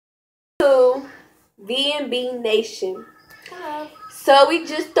VNB Nation. Hello. So we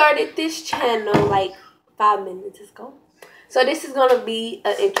just started this channel like 5 minutes ago. So this is gonna be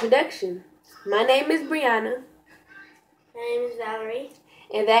an introduction. My name is Brianna. My name is Valerie.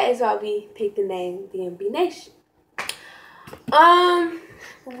 And that is why we picked the name VNB Nation.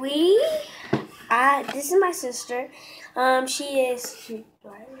 This is my sister. She is.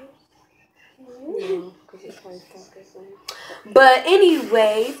 No, but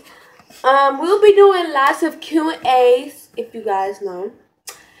anyways, we'll be doing lots of Q&As if you guys know.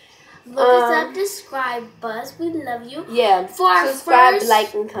 Look us up, subscribe us. We love you. Yeah. For our subscribe,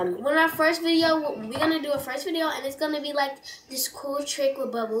 like, and comment. When our first video, we're gonna do a first video, and it's gonna be like this cool trick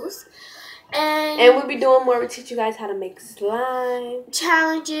with bubbles, and we'll be doing more. We'll teach you guys how to make slime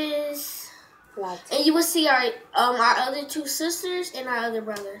challenges. Lots. And you will see our other two sisters and our other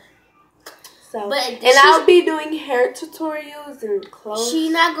brother. So, and I'll be doing hair tutorials and clothes.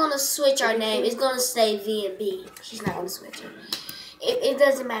 She's not gonna switch our name. It's gonna stay VNB. She's not gonna switch it. It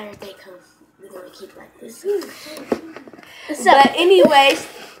doesn't matter if they come. We're gonna keep like this. But anyways,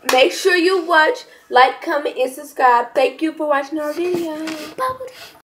 make sure you watch, like, comment, and subscribe. Thank you for watching our video.